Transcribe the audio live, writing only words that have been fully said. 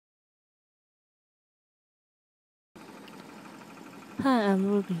Hi, I'm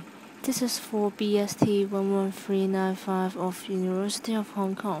Ruby. This is for BST 11395 of University of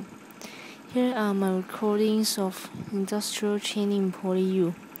Hong Kong. Here are my recordings of industrial training in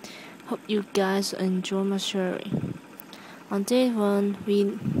PolyU. Hope you guys enjoy my sharing. On day 1,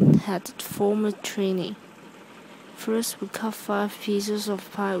 we had formal training. First, we cut 5 pieces of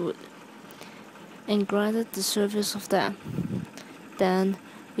plywood and grinded the surface of them. Then,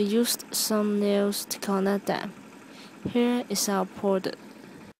 we used some nails to connect them. Here is our product.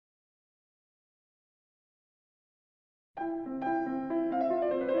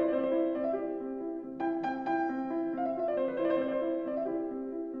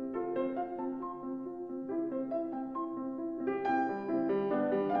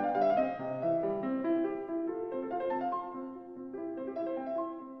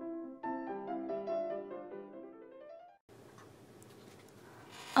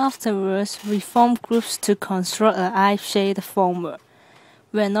 Afterwards, we formed groups to construct a eye-shaped formwork.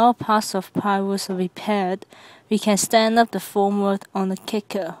 When all parts of plywood are repaired, we can stand up the formwork on the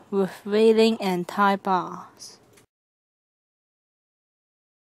kicker with railing and tie bars.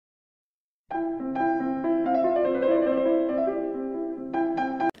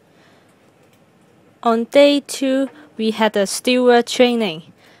 On day 2, we had a steward training.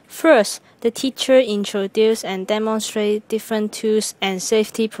 First, the teacher introduced and demonstrated different tools and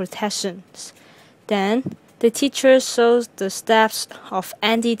safety protections. Then, the teacher shows the steps of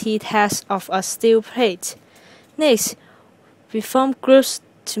NDT test of a steel plate. Next, we formed groups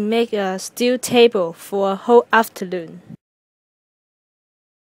to make a steel table for a whole afternoon.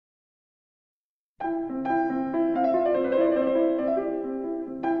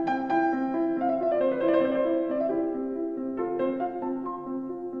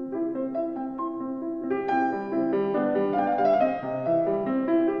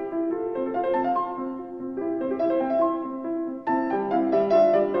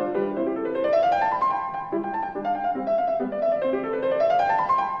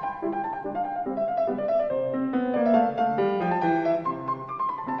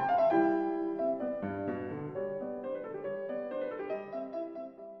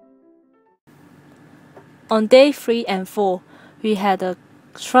 On day 3 and 4, we had a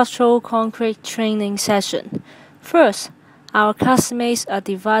structural concrete training session. First, our classmates are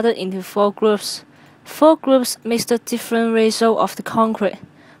divided into 4 groups. 4 groups mixed a different ratio of the concrete.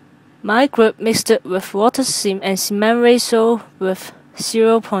 My group mixed it with water seam and cement ratio with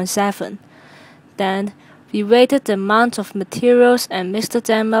 0.7. Then, we weighted the amount of materials and mixed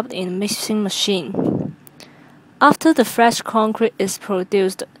them up in a mixing machine. After the fresh concrete is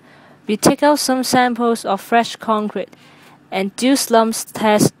produced, we take out some samples of fresh concrete and do slumps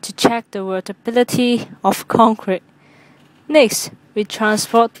tests to check the workability of concrete. Next, we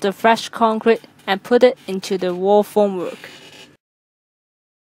transport the fresh concrete and put it into the wall formwork.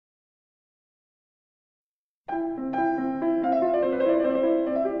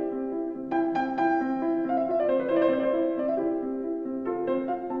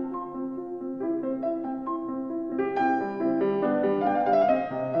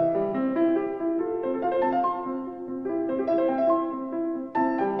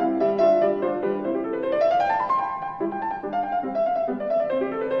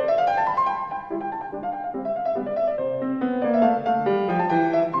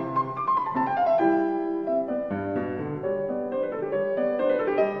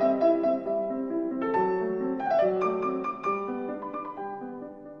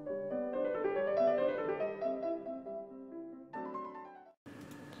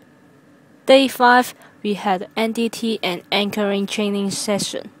 Day 5, we had NDT and anchoring training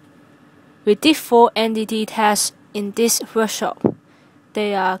session. We did 4 NDT tests in this workshop.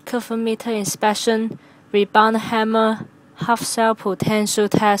 They are curve meter inspection, rebound hammer, half-cell potential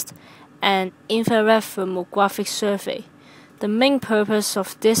test, and infrared thermographic survey. The main purpose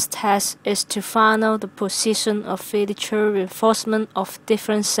of this test is to find out the position of furniture reinforcement of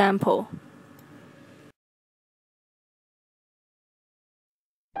different samples.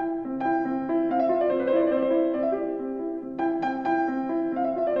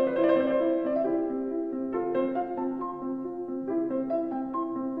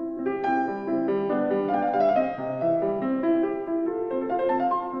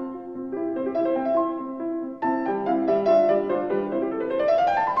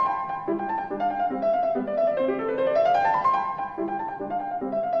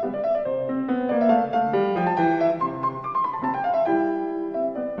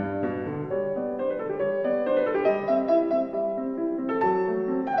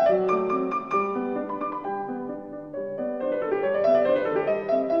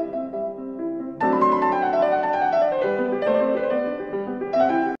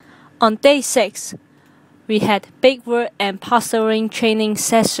 On day 6, we had big word and posturing training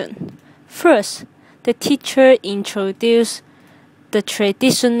session. First, the teacher introduced the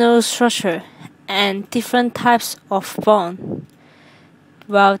traditional structure and different types of bond,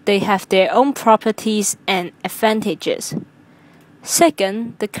 while they have their own properties and advantages.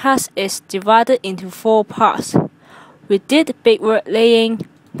 Second, the class is divided into 4 parts. We did big word laying,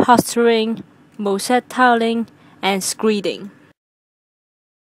 posturing, mosaic tiling, and screeding.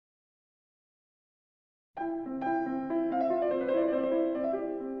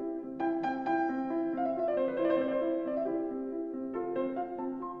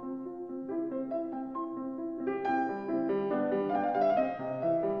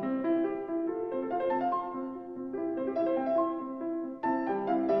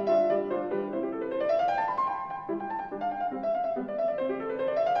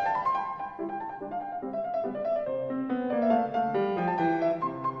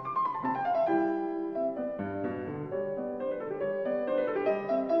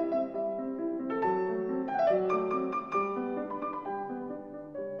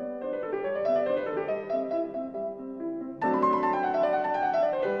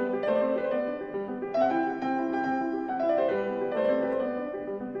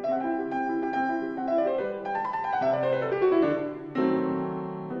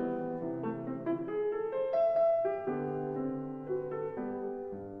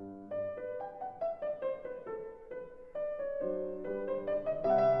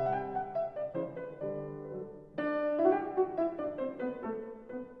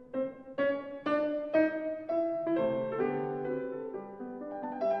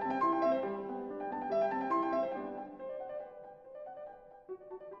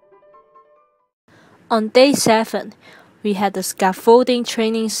 On day 7, we had a scaffolding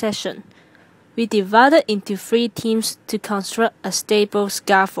training session. We divided into 3 teams to construct a stable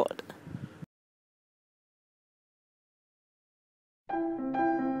scaffold.